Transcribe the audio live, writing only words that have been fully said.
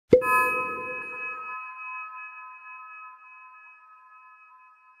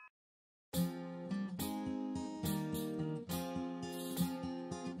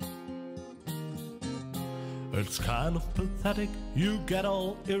It's kind of pathetic, you get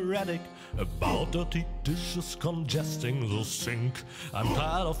all erratic about dirty dishes congesting the sink. I'm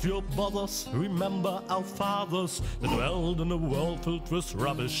tired of your bothers, remember our fathers that dwelled in a world filled with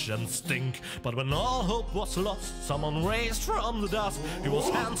rubbish and stink. But when all hope was lost, someone raised from the dust. He was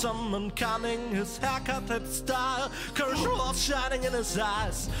handsome and cunning, his haircut had style, courage was shining in his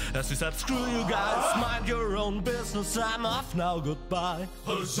eyes as he said, screw you guys, mind your own business, I'm off now, goodbye.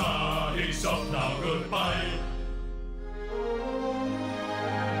 Huzzah, he's off now, goodbye.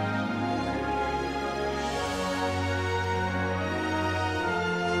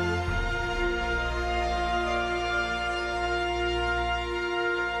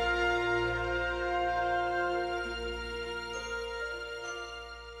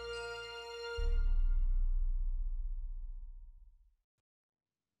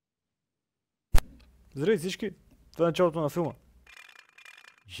 Здравейте всички, това е началото на филма.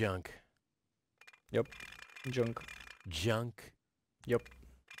 Junk. Yup. Junk. Junk. Yup.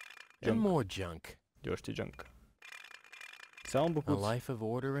 And more junk. И още junk. Само A букуци. life of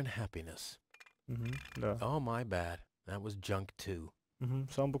order and happiness. Да. Oh, my bad. That was junk too.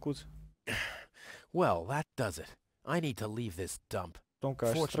 Само букуци. Well, that does it. I need to leave this dump. Том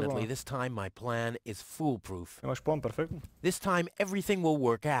кажеш, Fortunately, this time my plan is foolproof. имаш план перфектно. This time everything will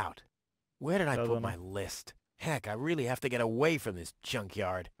work out. Where did I I put don't my list? Heck, I really have to get away from this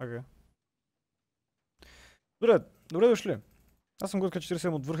junkyard. Окей. Добре дошли. Аз съм Готка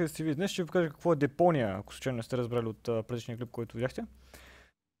 47 от VoodooHeadsTV. Днес ще ви покажа какво е Deponia, ако случайно не сте разбрали от предишния клип, който видяхте.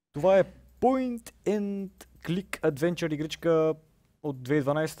 Това е Point and Click Adventure игричка от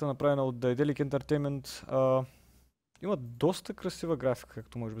 2012, направена от Delic Entertainment. Има доста красива графика,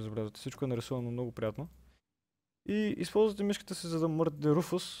 както може би забелязвате. Всичко е нарисувано много приятно. И използвате мишката си, за да мърдате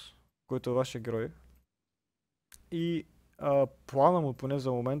Руфус, който е вашия герой. И плана му, поне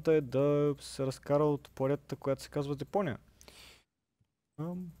за момента, е да се разкара от планетата, която се казва Deponia.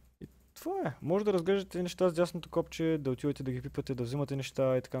 И това е. Може да разглеждате неща с дясното копче, да отивате да ги пипате, да взимате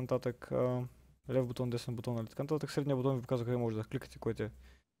неща и така нататък. Лев бутон, десен бутон, нали така нататък. Средния бутон ви показва къде може да кликате, което е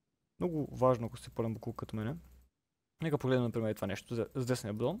много важно, ако сте пълен букул като мене. Нека погледнем, например, това нещо с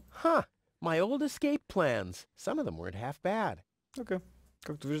десния бутон. Huh. My old escape plans. Some of them weren't half bad. Окей.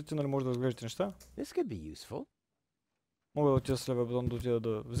 Както виждате, нали може да разглеждате неща. This could be useful. Мога да отида с левия бутон, да отида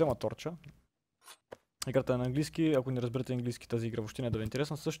да взема торча. Играта е на английски, ако не разберете английски, тази игра въобще не е да ви е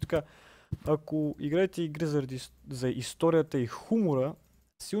интересна. Също така, ако играете игри за историята и хумора,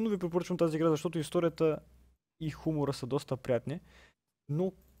 силно ви препоръчвам тази игра, защото историята и хумора са доста приятни.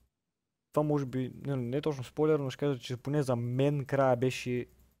 Но това може би не е точно спойлер, но ще кажа, че поне за мен края беше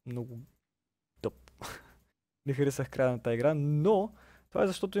много тъп. Не харесах края на тази игра, но това е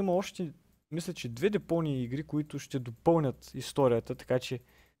защото има още, мисля, че 2 Deponia игри, които ще допълнят историята, така че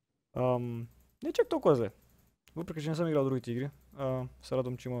не чак толкова зле. Въпреки че не съм играл другите игри, се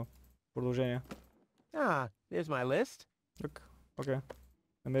радвам, че има продължение. Ah, there's my list. Окей.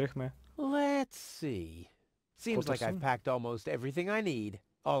 Намерихме. Let's see. Seems like I've packed almost everything I need.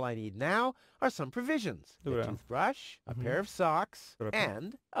 All I need now are some provisions. A toothbrush, a pair of socks, and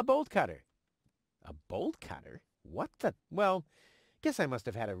a bolt cutter. A bolt cutter? What the? Well, guess I must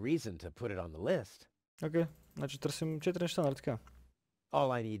have had a reason to put it on the list. Окей. Значи търсим 4 неща, нали така? All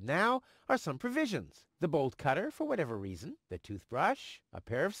I need now are some provisions. The bolt cutter for whatever reason, the toothbrush, a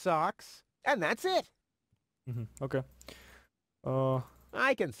pair of socks, and that's it. Okay.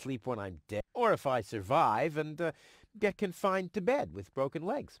 I can sleep when I'm dead, or if I survive and get confined to bed with broken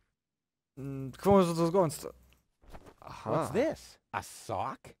legs. Какво може да сгонцата? What's this? A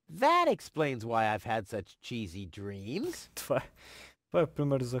sock? That explains why I've had such cheesy dreams. Това е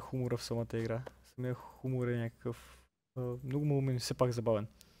пример за хумора в самата игра. Самия хумор е някакъв много му все пак забавен.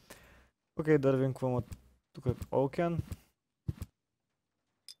 Окей, да видим какво има тук. Океан.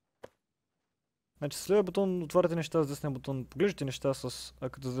 Значи с левия бутон отваряте неща, с десния бутон поглеждате неща,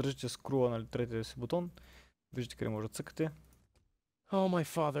 като задържите скрула, нали, третия си бутон. Виждате къде може да цъкате. Oh, my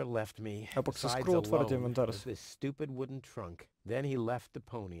father left me. А пък с скрула отваряте инвентара си. This stupid wooden trunk. Then he left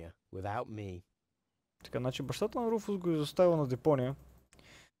Deponia without me. Така, значи бащата на Руфус го е заставил на Deponia.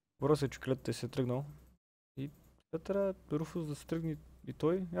 Боря се, че клетата се е тръгнал. И трябва Руфус да се тръгне и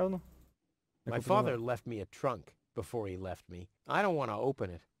той, явно. My father left me a trunk before he left me. I don't want to open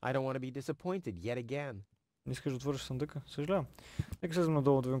it. I don't want to be disappointed yet again. Не искаш да отвориш съндъка? Съжалявам. Нека слезем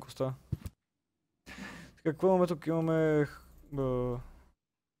надолу да видим какво става. Така, какво имаме тук? Имаме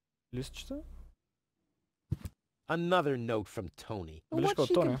листчета. Another note from Tony. Бележка What's от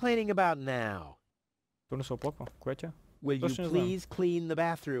she Тони. complaining about now? Тони се оплаква. Коя е тя? Will you Точно не знам. please clean the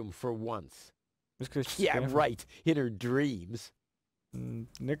bathroom for once? Иска да изчисти Yeah, кенефа. right. In her dreams.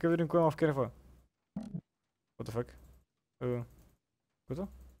 Нека видим кое има в кенефа. What the fuck? Което?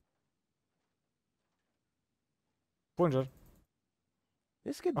 Плънджер.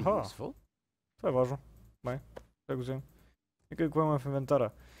 This could be Аха. useful. Това е важно. Май. Сега го вземем. Нека какво имаме в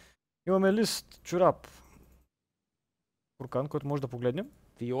инвентара. Имаме лист, чорап. Буркан, който може да погледнем.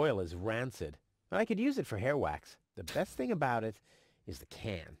 The oil is rancid, but I could use it for hair wax. The best thing about it is the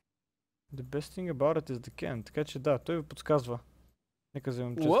can. The best thing about it is the can. Така че да, той ви подсказва. Нека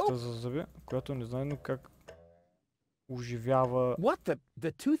вземем честката за зъби, която не знае как оживява... What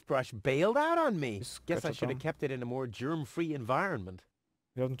the toothbrush bailed out on me. Guess I should have kept it in a more germ-free environment.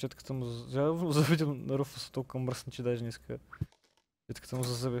 Явно четката му... Явно зъбите на Ръфа са толкова мръсни, че даже не иска четката му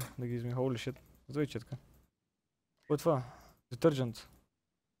за зъби да ги измие. Holy shit. Здравей четка. Кой е това? Детърджент.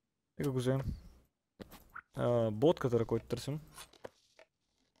 Нека го вземем. Болтката, който търсим.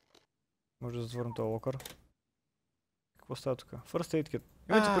 Може да затворим този локър. Какво става тук? First aid kit.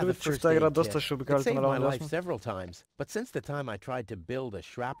 Имайте предвид, че в тази игра доста ще обикалите на равно ясно. But since the time I tried to build a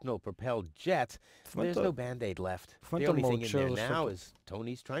shrapnel-propelled jet, there's no band-aid left. The only thing in there now is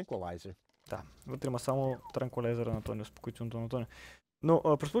Tony's tranquilizer. Да, вътре има само транквилайзера на Тони, успокоителното на Тони.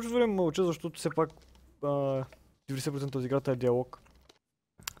 Но през повечето време мълча, защото все пак 90% от играта е диалог.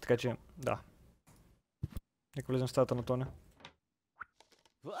 Така че, да. Нека влезем в стаята на Тони.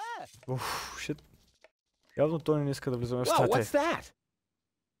 Уф, шит. Явно Тони не иска да влизаме в стаята. What's that?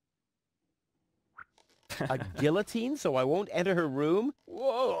 A guillotine so I won't enter her room?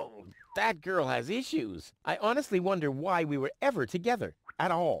 Whoa, that girl has issues. I honestly wonder why we were ever together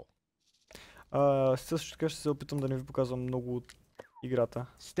at all. Също така ще се опитам да не ви показвам много от играта.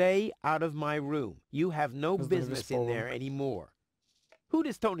 Stay out of my room. You have no business in there anymore. Who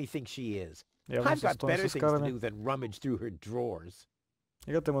does Tony think she is? I've got better things to do than rummage through her drawers.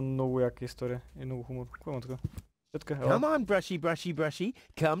 Играта има много яка история и много хумор. Какво има тук? Come on, brushy, brushy, brushy.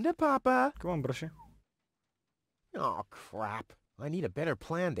 Come to Papa. Come on, brushy. Oh, crap. I need a better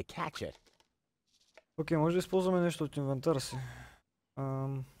plan to catch it. Окей, може да използваме нещо от инвентара си.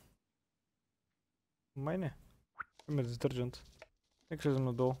 Май не. Имаме детърджент. Нека слезем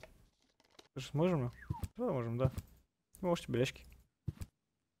надолу. Ще можем ли? Това можем, да. Има още бележки.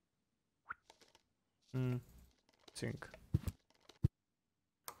 Цинк.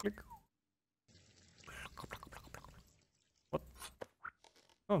 Клик. What?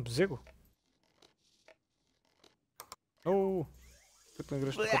 О, взе го. Оу. Като не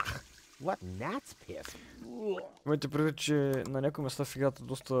грешно. What gnat's piss? Имайте предвид, че на някои места в играта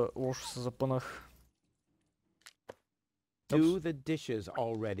доста лошо се запънах. Do the dishes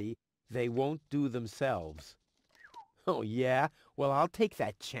already. They won't do themselves. Oh yeah? Well, I'll take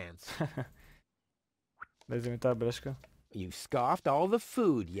that chance. Да вземи тази бележка. You scoffed all the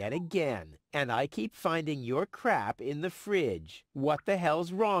food yet again, and I keep finding your crap in the fridge. What the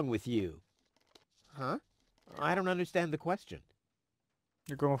hell's wrong with you? Huh? I don't understand the question.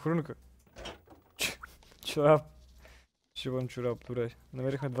 Никой има в хроника. Чорап. Шибан чорап, добре.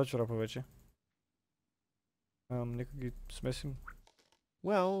 Намерихме 2 чорапа вече. Нека ги смесим.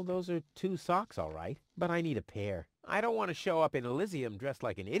 Well, those are 2 socks, all right, but I need a pair. I don't want to show up in Elysium dressed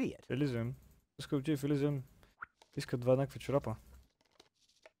like an idiot. Elysium? Иска да отиде в Elysium. Иска 2 еднакви чорапа.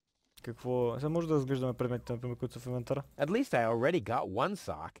 Какво? Сега може да разглеждаме предметите, например, които са в инвентара. At least I already got 1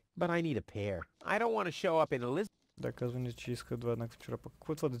 sock, but I need a pair. I don't want to show up in Elysium. Да, казва ни, че иска 2 еднакви чорапа.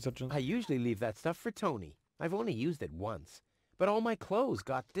 Какво е това детърджент? I usually leave that stuff for Tony. I've only used it once, but all my clothes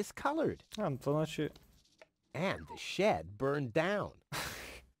got discolored. Това значи... And the shed burned down.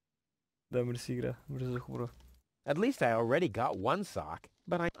 Да, мерси игра. Мерси за хубаво. At least I already got 1 sock,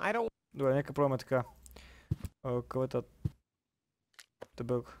 but I don't... Добре, нека пробваме така. Къде е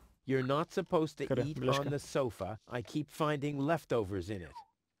табелка? You're not supposed to eat on the sofa. I keep finding leftovers in it.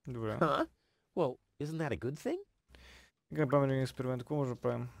 Добре. Huh? Well, isn't that a good thing? Нека направим един експеримент. Какво може да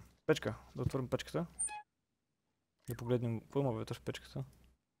правим? Печка. Да отворим печката. Да погледнем какво има вътре в печката.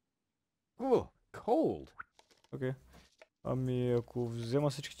 Ooh, cold. Окей. Ами ако взема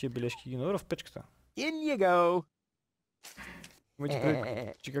всички тия бележки и ги навера в печката. In you go. Имайте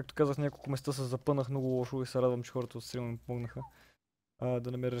предвид, че както казах, няколко места се запънах много лошо и се радвам, че хората от стрима ми помогнаха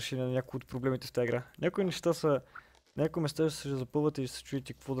да намеря решение на някои от проблемите в тази игра. Някои неща са... Някои места ще се запъвате и ще се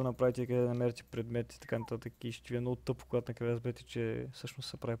чуете какво да направите и къде да намерите предмети и така нататък. И ще ви е много тъпо, когато накъде разберете, че всъщност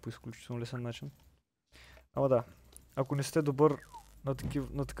се прави по изключително лесен начин. Ама да, ако не сте добър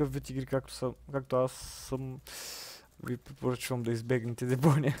на такъв вид игри, както аз съм, ви препоръчвам да избегнете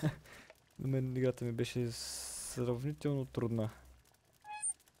Deponia. На мен играта ми беше сравнително трудна.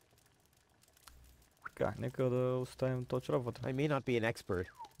 Така, нека да оставим този чорап вътре. I may not be an expert,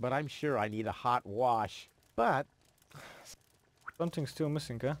 but I'm sure I need a hot wash. But... Something still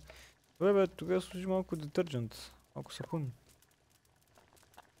missing, Добре бе, тогава служи малко детърджент. Малко сапун.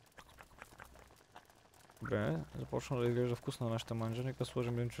 Добре, започна да изглежда вкусна нашата манджа. Нека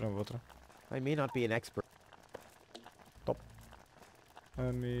сложим един чурен вътре. I may not be an expert. Топ.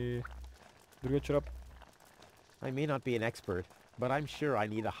 Ами... Другия чорап. I may not be an expert, but I'm sure I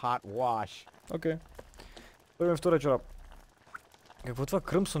need a hot wash. Окей. Първият втория чорап. Какво е това?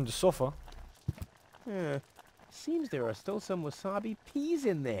 Crimson Sofa? Seems there are still some wasabi peas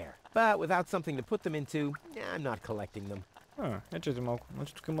in there. But without something to put them into, I'm not collecting them. Ечете малко.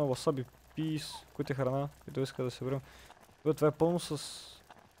 Значи тук има wasabi peas, които е храна и той иска да се върнем. Това е пълно с...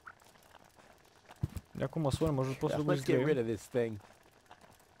 Някакво масло, не може просто да го изгреем.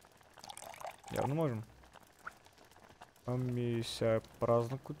 Явно можем. Ами сега е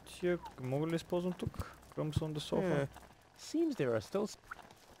празна кутия. Мога ли да използвам тук? Crimson Sofa. Seems there are still...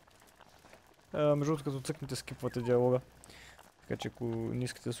 Между другото, като цъкнете, скипвате диалога. Така че ако не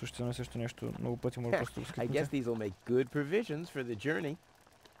искате да слушате на също нещо, много пъти може просто да скипнете. I guess these will make good provisions for the journey.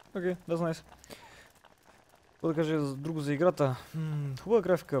 Окей, that's nice. Какво да кажа друго за играта? Хубава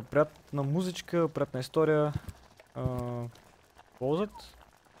графика, приятна музичка, приятна история. Ползът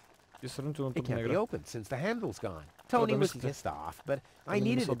и сравнително трудна игра. Tony was pissed off, but I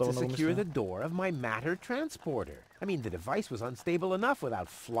needed it to secure the door of my matter transporter. I mean, the device was unstable enough without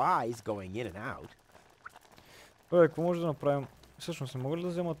flies going in and out. Добре, какво може да направим? Всъщност, не мога ли да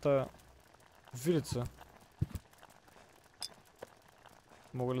взема тая вилица?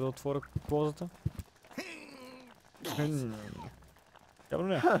 Мога ли да отворя клозата? Явно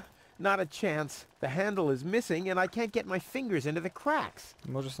не. Not a chance. The handle is missing and I can't get my fingers into the cracks.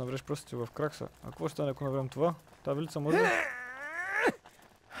 Може да се навреш пръстите в кракса. А какво ще стане, ако наврем това? Та вилица може да...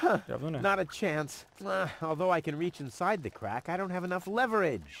 Явно не. Not a chance. Although I can reach inside the crack, I don't have enough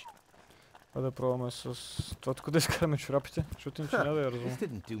leverage. А да пробваме с това тук да изкараме чорапите, защото иначе няма да я разумно. This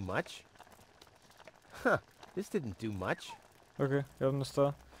didn't do much. This didn't do much. Окей, явно не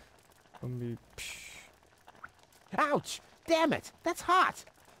става. Ами... Ouch! Damn it! That's hot!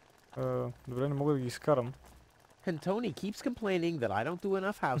 Добре, не мога да ги изкарам. And Tony keeps complaining that I don't do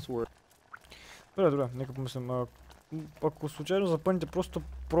enough housework. Добре, нека помислим. Ако случайно запънете, просто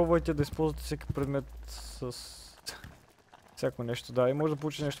пробвайте да използвате всеки предмет с всяко нещо. Да, и може да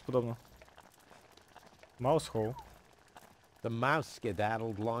получите нещо подобно. Mouse hole. The mouse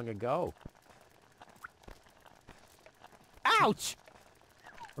skedaddled long ago. Ouch!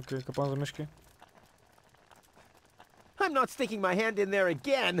 Окей, капан за мишки. I'm not sticking my hand in there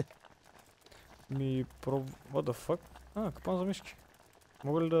again! What the fuck? Капан за мишки.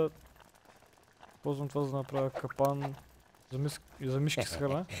 Мога ли да ползвам това, за да направя капан за мишки с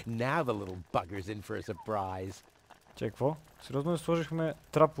храна? Now the little bugger's in for a surprise. Чай, какво? Сериозно ли сложихме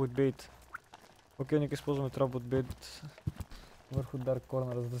trap with bait? Окей, нека използваме trap with bait върху Dark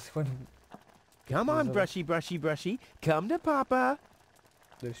Corner, за да си хванем. Come on, brushy, brushy, brushy. Come to Papa.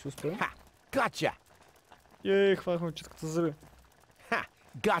 Дали ще успеем? Ha! Gotcha! Ей, хванахме четката зъби. Ha!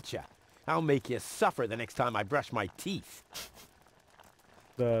 Gotcha! I'll make you suffer the next time I brush my teeth.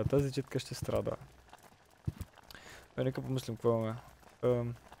 Да, тази четка ще страда. Нека помислим какво имаме.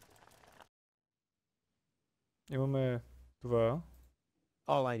 Имаме това.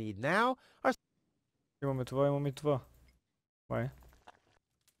 All I need now are... Имаме това, имаме и това. Май.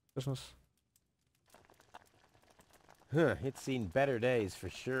 Всъщност. It's seen better days for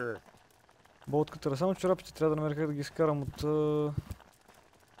sure. Болтката, само чорапите трябва да намеря как да ги изкарам от...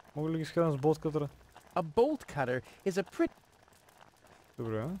 Мога ли да ги изкарам с болтката? A bolt cutter is a pretty...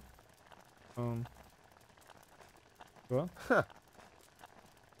 Добре. Това.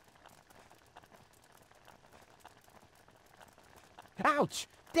 Ouch!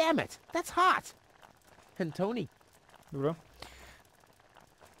 Damn it! That's hot! And Tony... Добре.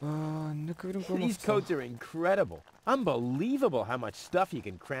 Нека видим какво These coats are incredible. Unbelievable how much stuff you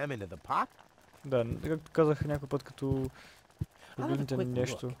can cram into the pot. Да, както казах някой път, като погледнете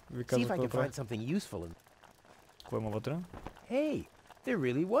нещо, ви казвам какво да правя. Какво има вътре? Hey, there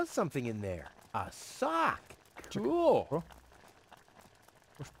really was something in there. A sock. Cool.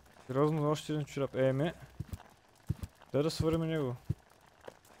 Сериозно, още един чорап. Дай да свърим него.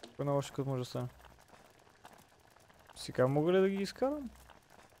 Кой на още кът може да стане? Сега мога ли да ги изкарам?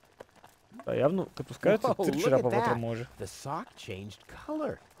 Да, явно, като вкарате 3 чорапа вътре може. The sock changed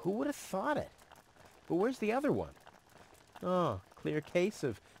color. Who would have thought it? But where's the other one? Oh, clear case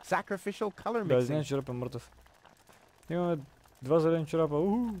of sacrificial color mixing. Да, един чорап е мъртъв. Имаме 2 зелени чорапа.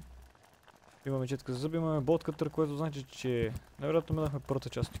 Имаме четка за зъби, имаме болткатър, което значи, че най-вероятно минахме първата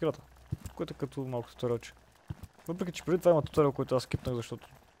част от играта. Което е като малко туториалче. Въпреки, че преди това има туториал, който аз скипнах, защото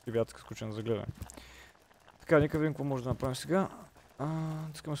бях скучен за гледане. Така, нека видим какво може да направим сега.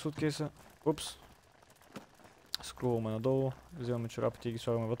 Искаме суткейса. Упс. Скруваме надолу, вземаме чорапите и ги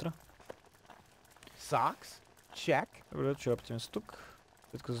слагаме вътре. Socks? Check. Добре, чорапите ми са тук.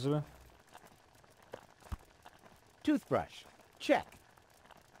 Следка за зъбе. Toothbrush? Check.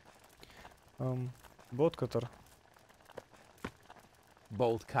 Bolt cutter.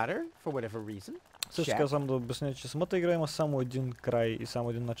 Bolt cutter, for whatever reason. Също така само да обясня, че самата игра има само един край и само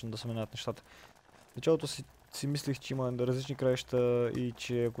един начин да се минават нещата. В началото си мислих, че има различни краища и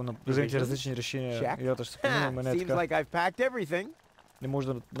че ако вземете различни решения, играта ще се промени, но не е така. Не може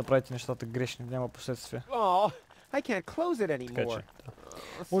да направите нещата грешни, няма последствия. Така че,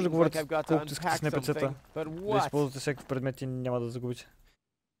 може да говорите колкото искате с НПЦ-та, да използвате всякакви предмети и няма да загубите.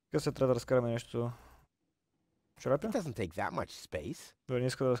 Така се трябва да разкараме нещо. Чорапи? Добре, не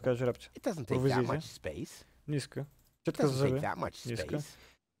иска да разкажа чорапите. Провизиите. Не иска. Четка за зъби. Не иска.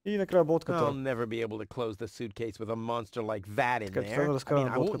 И накрая болт cutter. I'll never be able to close the suitcase with a monster like that in there. I mean,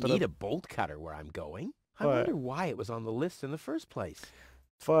 I won't need a bolt cutter where I'm going. I wonder why it was on the list in the first place.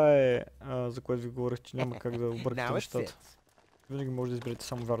 Това е за което ви говорих, че няма как да объркате нещата. Винаги може да изберете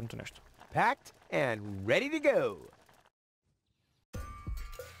само вярното нещо. Packed and ready to go.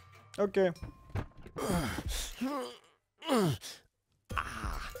 Окей.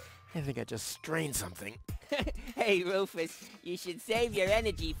 I think I just strained something. Hey, Rufus, you should save your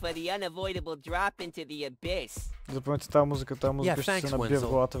energy for the unavoidable drop into the abyss. Запомнете тази музика ще се набие в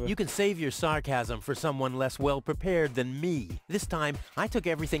главата ви. You can save your sarcasm for someone less well prepared than me. This time, I took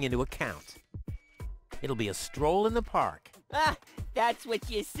everything into account. It'll be a stroll in the park. Ah, that's what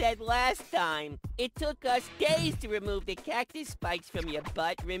you said last time. It took us days to remove the cactus spikes from your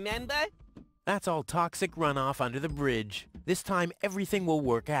butt, remember? That's all toxic runoff under the bridge. This time, everything will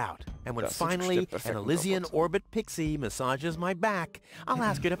work out. And when finally an Elysian orbit pixie massages my back, I'll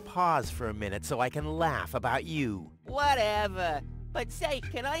ask her to pause for a minute so I can laugh about you. Whatever. But say,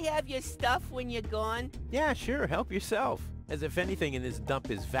 can I have your stuff when you're gone? Yeah, sure. Help yourself. As if anything in this dump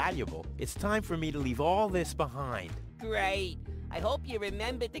is valuable, it's time for me to leave all this behind. Great. I hope you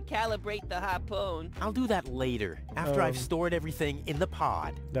remembered to calibrate the harpoon. I'll do that later, after I've stored everything in the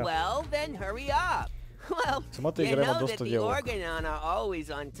pod. Да. Well, then hurry up. Well, you know that the Organon are always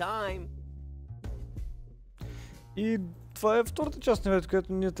on time. И това е втората част на видеото,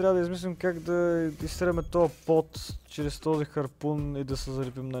 където ние трябва да измислим как да изстреляме този пот чрез този харпун и да се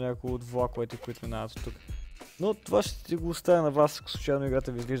залепим на някои от влаковете, които минават тук. Но това ще го оставя на вас, ако случайно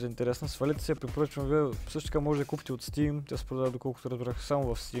играта ви изглежда интересна. Свалете се, препоръчвам ви. Също така може да купите от Steam. Тя се продава, доколкото разбрах,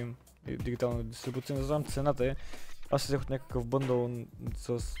 само в Steam. И дигитална дистрибуция. Не знам цената е. Аз взех от някакъв бъндъл с,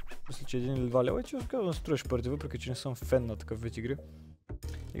 мисля, че 1 или 2 лева и че казвам да струваш парите, въпреки че не съм фен на такъв вид игри.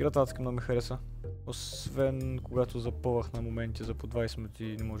 Играта адски много ми хареса. Освен когато запъвах на моменти за по 20 минути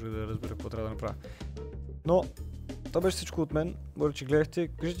и не можех да разбера какво трябва да направя. Но това беше всичко от мен. Благодаря, че гледахте.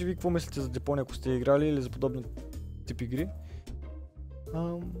 Кажете ви какво мислите за Deponia, ако сте играли или за подобни тип игри.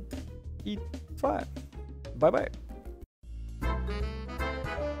 И това е. Бай-бай!